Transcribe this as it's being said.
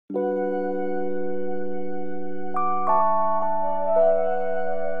I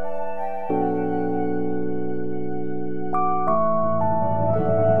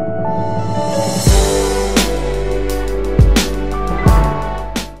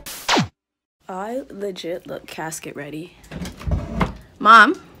legit look casket ready.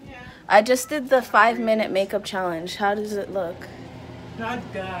 Mom, yeah. I just did the 5-minute makeup challenge. How does it look? Not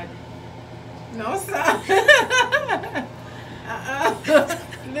good. No, sir.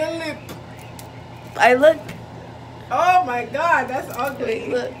 The lip. I look. Oh my God, that's ugly. Wait,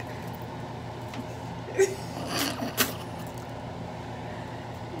 look.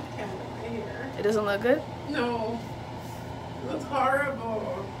 It doesn't look good? No. It looks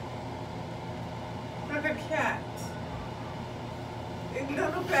horrible. Like a cat. It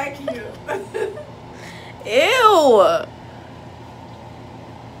doesn't look like you. Ew.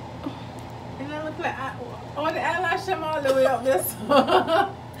 It doesn't look like all the eyelash all the way up this.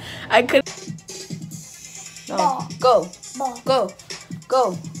 I could. No. Go. Go.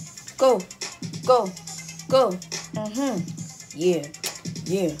 Go. Go. Go. Go. Yeah.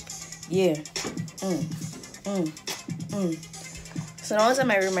 Yeah. Yeah. So Noah's in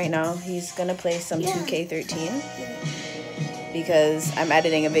my room right now. He's gonna play some 2K13 because I'm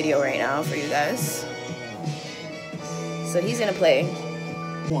editing a video right now for you guys. So he's gonna play.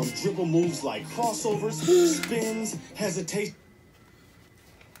 Dribble moves like crossovers, spins, hesitation.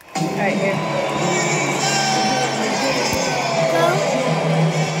 All right, here.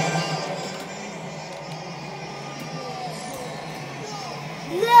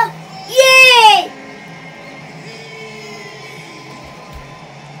 Yay!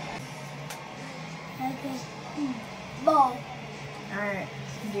 Okay. Ball. Alright,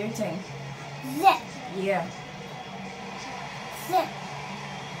 do your thing. Zip. Yeah. Zip.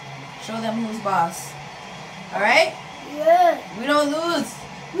 Show them who's boss. Alright? Yeah. We don't lose.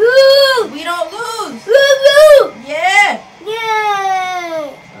 Woo! We don't lose. Woo woo! Yeah.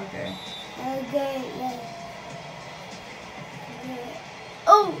 Yay! Okay. Okay, yeah.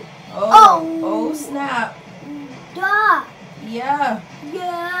 Oh! Oh snap. Da! Yeah.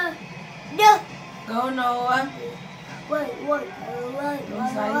 Yeah! Da! Go Noah. Wait.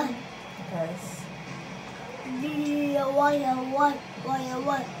 Inside. Yes. He's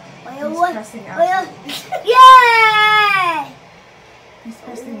pressing out. Yay! He's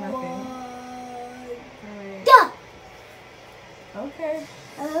pressing nothing. Alright. Da! Okay.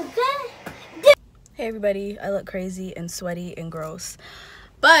 Okay. Hey everybody, I look crazy and sweaty and gross.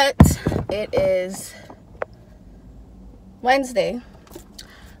 But it is Wednesday.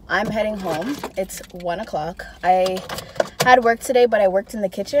 I'm heading home. It's 1 o'clock. I had work today, but I worked in the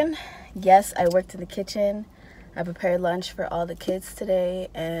kitchen. Yes, I worked in the kitchen. I prepared lunch for all the kids today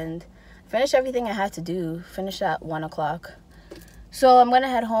and finished everything I had to do. Finished at 1 o'clock. So I'm gonna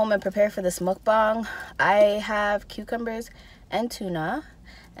head home and prepare for this mukbang. I have cucumbers and tuna.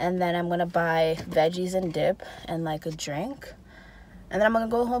 And then I'm gonna buy veggies and dip and like a drink. And then I'm gonna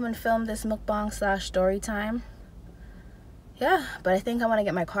go home and film this mukbang / story time. Yeah, but I think I wanna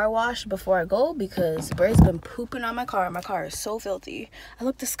get my car washed before I go because Bray's been pooping on my car. My car is so filthy. I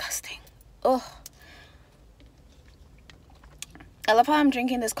look disgusting. Oh. I love how I'm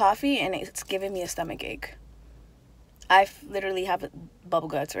drinking this coffee and it's giving me a stomach ache. I literally have bubble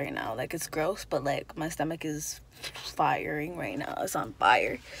guts right now. Like, it's gross, but like my stomach is firing right now. It's on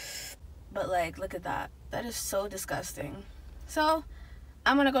fire. But like, look at that. That is so disgusting. So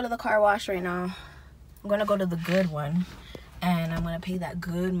I'm gonna go to the car wash right now. I'm gonna go to the good one and I'm gonna pay that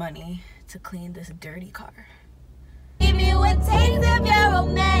good money to clean this dirty car. Give me what taste of your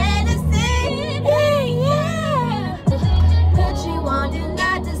own medicine. Hey, yeah. Put you on, do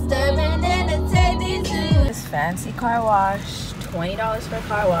not disturb and entertain these two. This fancy car wash, $20 for a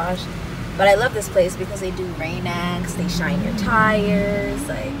car wash. But I love this place because they do Rain-X, they shine your tires,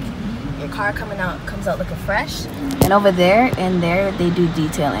 like your car comes out looking fresh. And over there and there they do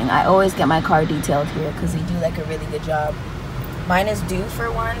detailing. I always get my car detailed here because they do like a really good job. Mine is due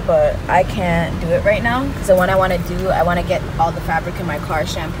for one, but I can't do it right now because the one I want to do, I want to get all the fabric in my car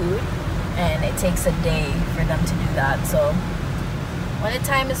shampooed, and it takes a day for them to do that. So when the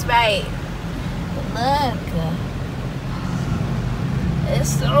time is right. But look, it's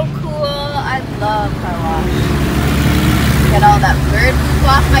so cool. I love car wash. Get all that bird poop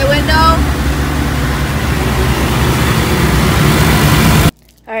off my window.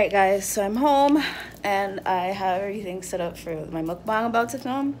 Alright guys, so I'm home and I have everything set up for my mukbang about to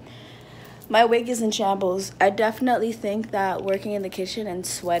film. My wig is in shambles. I definitely think that working in the kitchen and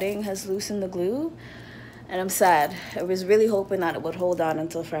sweating has loosened the glue. And I'm sad. I was really hoping that it would hold on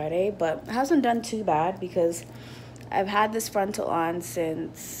until Friday, but it hasn't done too bad because I've had this frontal on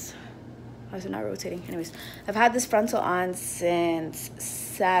since, why is it not rotating? Anyways, I've had this frontal on since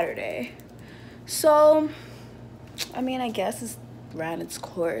Saturday. So, I mean, I guess it's ran its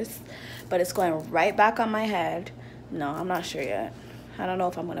course, but it's going right back on my head. No, I'm not sure yet. I don't know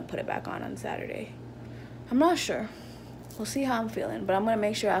if I'm gonna put it back on Saturday. I'm not sure. We'll see how I'm feeling, but I'm gonna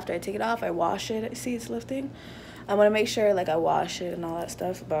make sure after I take it off, I wash it. See, it's lifting. I'm gonna make sure like I wash it and all that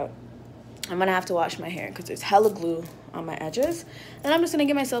stuff, but I'm gonna have to wash my hair because there's hella glue on my edges, and I'm just gonna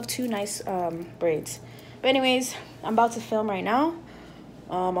give myself 2 nice braids. But anyways, I'm about to film right now.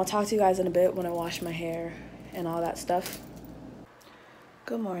 I'll talk to you guys in a bit when I wash my hair and all that stuff.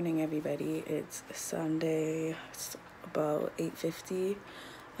 Good morning, everybody. It's Sunday. It's about 8:50.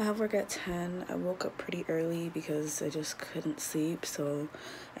 I have work at 10. I woke up pretty early because I just couldn't sleep, so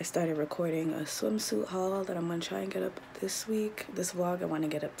I started recording a swimsuit haul that I'm gonna try and get up this week. This vlog I want to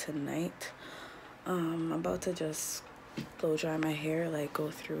get up tonight. I'm about to just blow dry my hair, like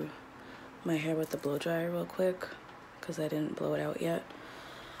go through my hair with the blow dryer real quick because I didn't blow it out yet.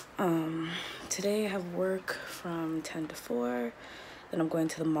 Today I have work from 10 to 4. Then I'm going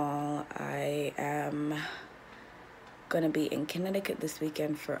to the mall. I am gonna be in Connecticut this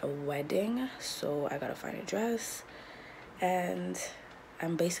weekend for a wedding, so I gotta find a dress, and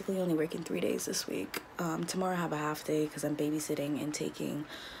I'm basically only working 3 days this week. Tomorrow I have a half day because I'm babysitting and taking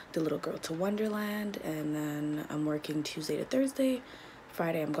the little girl to Wonderland, and then I'm working Tuesday to Thursday.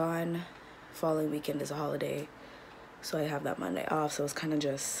 Friday I'm gone. Following weekend is a holiday, so I have that Monday off, so it's kind of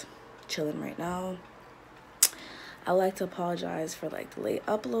just chilling right now. I would like to apologize for like the late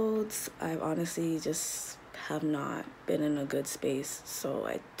uploads. I've honestly just have not been in a good space, so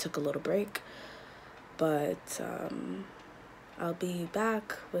I took a little break, but I'll be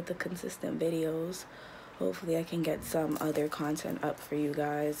back with the consistent videos. Hopefully I can get some other content up for you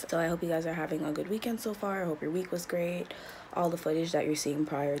guys. So I hope you guys are having a good weekend so far. I hope your week was great. All the footage that you're seeing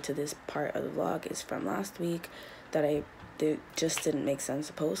prior to this part of the vlog is from last week that just didn't make sense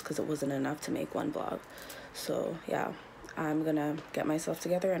to post because it wasn't enough to make one vlog. So yeah, I'm gonna get myself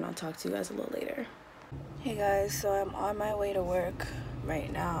together and I'll talk to you guys a little later. Hey guys, so I'm on my way to work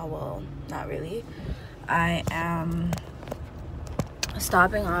right now. Well, not really. I am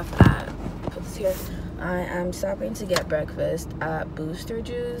stopping off at, put this here. I am stopping to get breakfast at Booster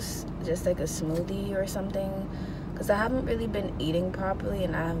Juice, just like a smoothie or something, because I haven't really been eating properly,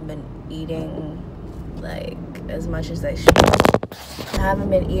 and I haven't been eating like as much as I should. I haven't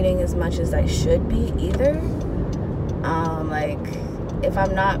been eating as much as I should be either. Like if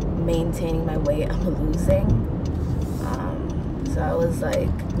I'm not maintaining my weight, I'm losing. So I was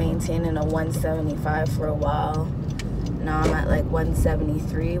like maintaining a 175 for a while. Now I'm at like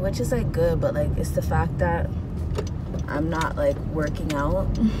 173, which is like good, but like it's the fact that I'm not like working out.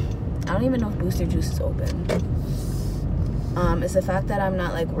 I don't even know if Booster Juice is open. It's the fact that I'm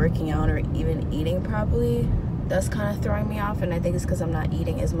not like working out or even eating properly that's kind of throwing me off, and I think it's because I'm not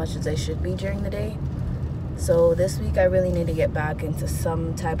eating as much as I should be during the day. So this week I really need to get back into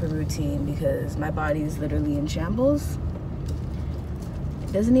some type of routine because my body is literally in shambles.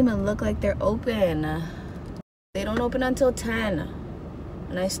 It doesn't even look like they're open. They don't open until 10,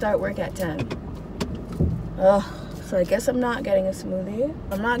 and I start work at 10. Ugh. So I guess I'm not getting a smoothie.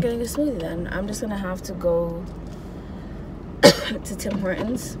 I'm not getting a smoothie then. I'm just gonna have to go to Tim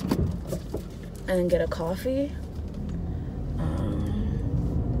Hortons and get a coffee.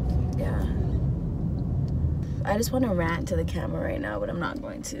 Yeah. I just want to rant to the camera right now, but I'm not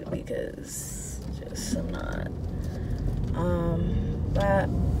going to because I'm not. But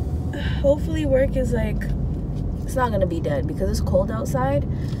hopefully work is like, it's not gonna be dead because it's cold outside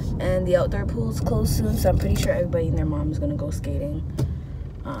and the outdoor pool's closed soon, so I'm pretty sure everybody and their mom is gonna go skating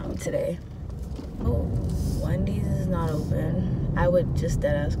today. Oh, Wendy's is not open. I would just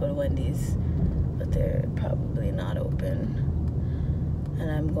deadass go to Wendy's, but they're probably not open. And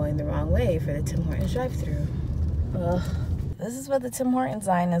I'm going the wrong way for the Tim Hortons drive-thru. Ugh. This is what the Tim Hortons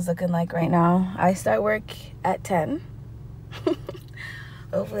line is looking like right now. I start work at 10.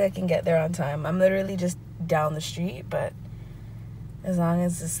 Hopefully I can get there on time. I'm literally just down the street, but as long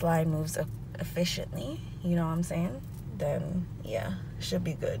as this line moves efficiently, you know what I'm saying, then yeah, should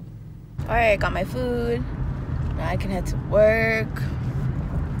be good. All right, got my food. Now I can head to work.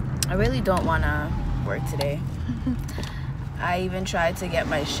 I really don't want to work today. I even tried to get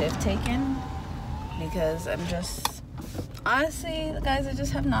my shift taken because I'm just, honestly, guys, I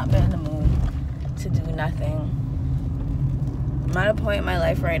just have not been in the mood to do nothing. I'm at a point in my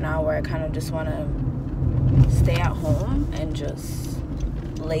life right now where I kind of just want to stay at home and just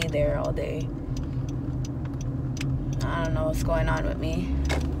lay there all day. I don't know what's going on with me,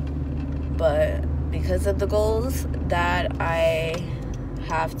 but because of the goals that I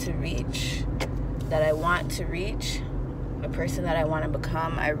have to reach, that I want to reach, a person that I want to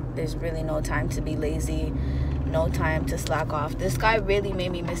become, there's really no time to be lazy, no time to slack off. This guy really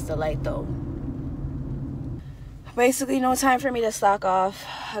made me miss the light though. Basically no time for me to slack off.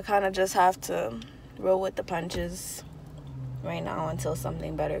 I kind of just have to roll with the punches right now until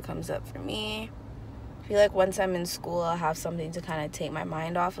something better comes up for me. I feel like once I'm in school, I'll have something to kind of take my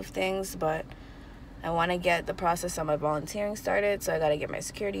mind off of things, but I want to get the process on my volunteering started, so I got to get my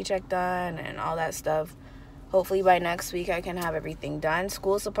security check done and all that stuff. Hopefully by next week I can have everything done.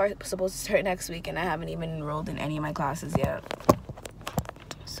 School's supposed to start next week, and I haven't even enrolled in any of my classes yet.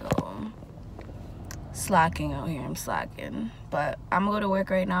 So, slacking out here, I'm slacking. But I'm going to go to work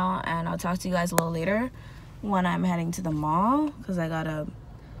right now, and I'll talk to you guys a little later when I'm heading to the mall, because I got to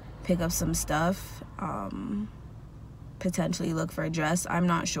pick up some stuff. Potentially look for a dress. I'm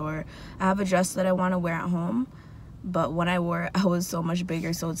not sure. I have a dress that I want to wear at home, but when I wore it, I was so much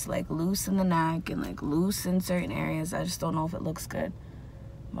bigger, so it's like loose in the neck and like loose in certain areas. I just don't know if it looks good,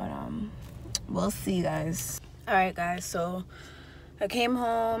 but we'll see, guys. All right, guys, so I came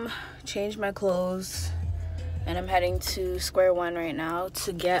home, changed my clothes, and I'm heading to Square One right now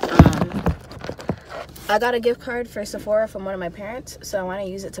to get I got a gift card for Sephora from one of my parents, so I want to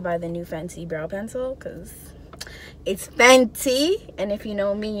use it to buy the new Fenty brow pencil, because it's Fenty, and if you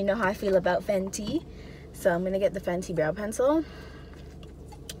know me, you know how I feel about Fenty. So I'm gonna get the Fenty brow pencil,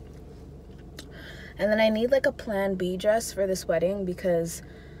 and then I need like a plan B dress for this wedding, because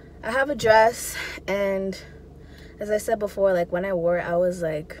I have a dress, and as I said before, like when I wore it, I was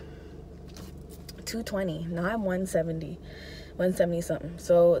like 220. Now I'm 170 something.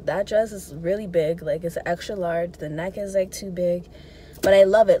 So that dress is really big, like it's extra large. The neck is like too big, but I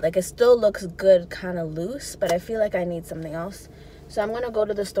love it. Like it still looks good, kind of loose, but I feel like I need something else. So I'm gonna go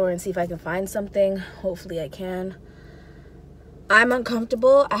to the store and see if I can find something. Hopefully I can. I'm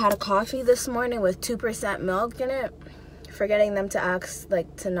uncomfortable. I had a coffee this morning with 2% milk in it, forgetting them to ask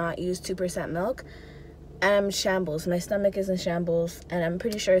like to not use 2% milk, and I'm shambles. My stomach is in shambles, and I'm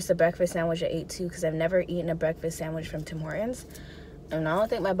pretty sure it's the breakfast sandwich I ate too, because I've never eaten a breakfast sandwich from Tim Hortons, and I don't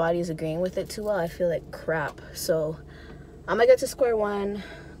think my body is agreeing with it too well. I feel like crap. So I'm gonna get to Square One,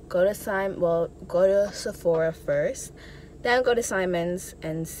 go to Sephora first, then go to Simon's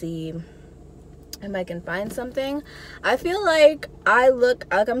and see if I can find something. I feel like I look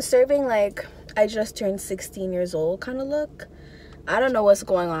like I'm serving like I just turned 16 years old kind of look. I don't know what's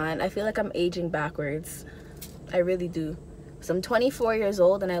going on. I feel like I'm aging backwards. I really do. So I'm 24 years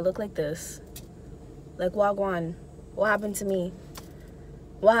old and I look like this. Like, wagwan. What happened to me?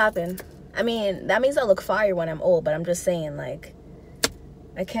 What happened? I mean, that means I look fire when I'm old, but I'm just saying, like,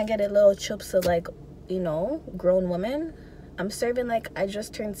 I can't get a little chips of, like, you know, grown woman. I'm serving like I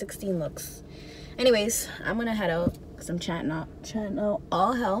just turned 16 looks. Anyways, I'm gonna head out because I'm chatting out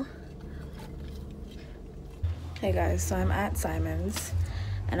all hell. Hey guys, so I'm at Simon's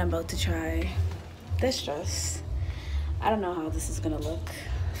and I'm about to try this dress. I don't know how this is gonna look.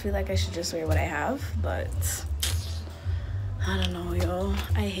 I feel like I should just wear what I have, but I don't know, y'all.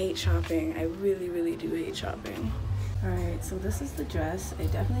 I hate shopping. I really, really do hate shopping. All right, so this is the dress. I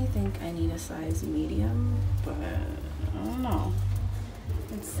definitely think I need a size medium, but I don't know.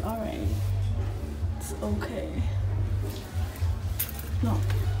 It's all right. It's okay. No.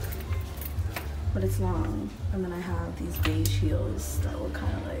 But it's long, and then I have these beige heels that will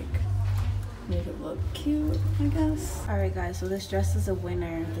kind of like make it look cute, I guess. All right guys, so this dress is a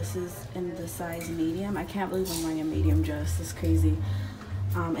winner. This is in the size medium. I can't believe I'm wearing a medium dress. It's crazy.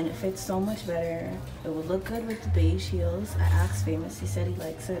 And it fits so much better. It would look good with the beige heels. I asked Famous, he said he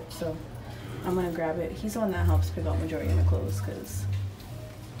likes it, so I'm gonna grab it. He's the one that helps pick out majority of the clothes, because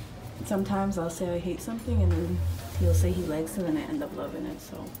sometimes I'll say I hate something and then he'll say he likes it and I end up loving it.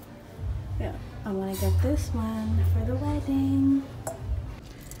 So yeah, I want to get this one for the wedding.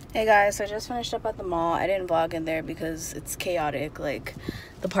 Hey guys, so I just finished up at the mall. I didn't vlog in there because it's chaotic. Like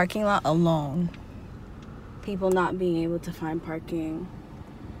the parking lot alone, people not being able to find parking,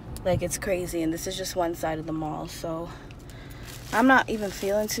 like it's crazy. And this is just one side of the mall, so I'm not even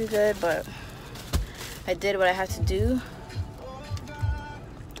feeling too good, but I did what I had to do.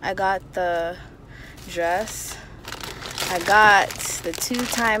 I got the dress. I got the 2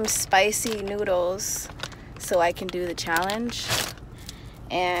 times spicy noodles so I can do the challenge.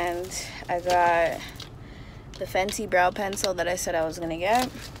 And I got the Fenty brow pencil that I said I was gonna get.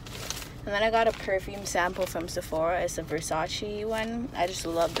 And then I got a perfume sample from Sephora. It's a Versace one. I just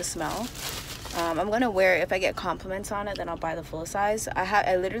love the smell. I'm gonna wear it. If I get compliments on it, then I'll buy the full size.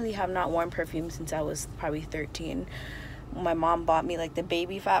 I literally have not worn perfume since I was probably 13. My mom bought me like the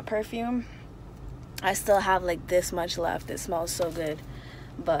baby fat perfume, I still have like this much left. It smells so good.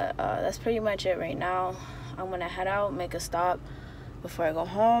 But that's pretty much it right now. I'm gonna head out, make a stop before I go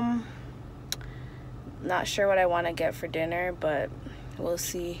home. Not sure what I want to get for dinner, but we'll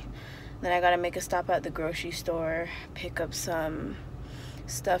see. Then I gotta make a stop at the grocery store, pick up some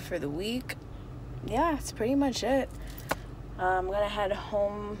stuff for the week. Yeah, it's pretty much it. I'm gonna head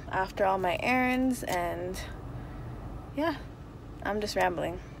home after all my errands, and yeah, I'm just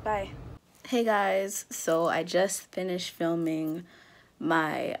rambling. Bye. Hey guys, so I just finished filming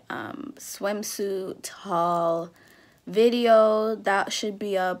my swimsuit haul video. That should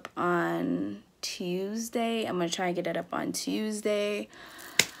be up on Tuesday. I'm gonna try and get it up on Tuesday.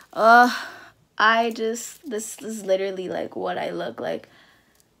 This is literally like what I look like.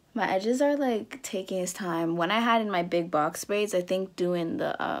 My edges are like taking its time. When I had in my big box braids, I think doing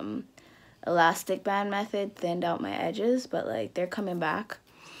the elastic band method thinned out my edges, but like they're coming back.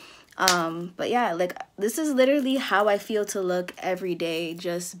 But yeah, like this is literally how I feel to look every day.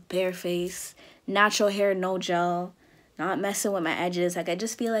 Just bare face, natural hair, no gel, not messing with my edges. Like I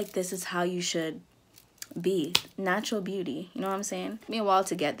just feel like this is how you should be. Natural beauty, you know what I'm saying? It took me a while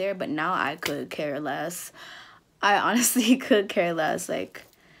to get there, but now I could care less. I honestly could care less. Like,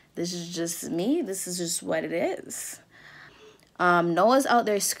 this is just me. This is just what it is. Noah's out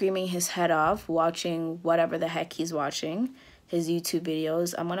there screaming his head off, watching whatever the heck he's watching, his YouTube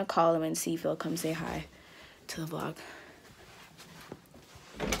videos. I'm gonna call him and see if he'll come say hi to the vlog.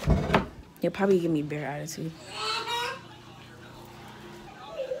 He'll probably give me bare attitude.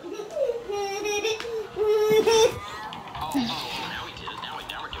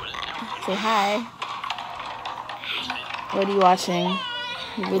 Say hi. What are you watching?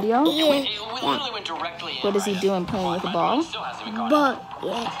 The video? Yeah. What is he doing, playing with the ball? But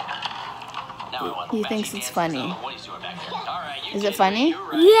yeah. He thinks it's funny. Is it funny?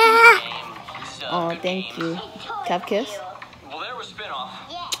 Yeah. Oh, thank you. Cap kiss? Well, there was spin-off.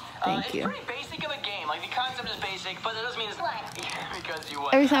 Thank you. It's pretty basic of a game. Like, the concept is basic, but that doesn't mean it's because you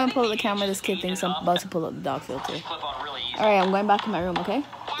Every time I pull up the camera, this kid thinks I'm about to pull up the dog filter. Alright, I'm going back to my room, okay?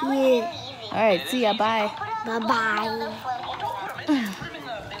 Yeah. Alright, see ya, bye. Bye-bye.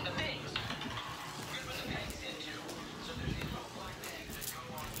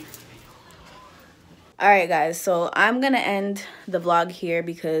 Alright guys, so I'm gonna end the vlog here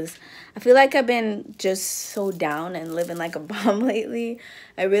because I feel like I've been just so down and living like a bum lately.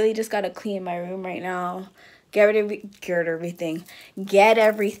 I really just gotta clean my room right now. Get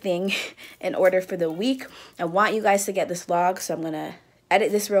everything in order for the week. I want you guys to get this vlog, so I'm gonna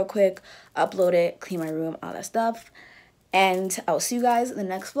edit this real quick, upload it, clean my room, all that stuff. And I'll see you guys in the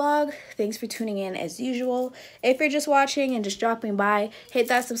next vlog. Thanks for tuning in as usual. If you're just watching and just dropping by, hit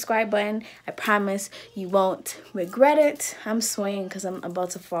that subscribe button. I promise you won't regret it. I'm swaying because I'm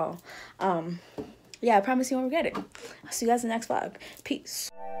about to fall. Yeah, I promise you won't regret it. I'll see you guys in the next vlog.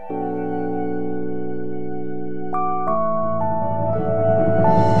 Peace.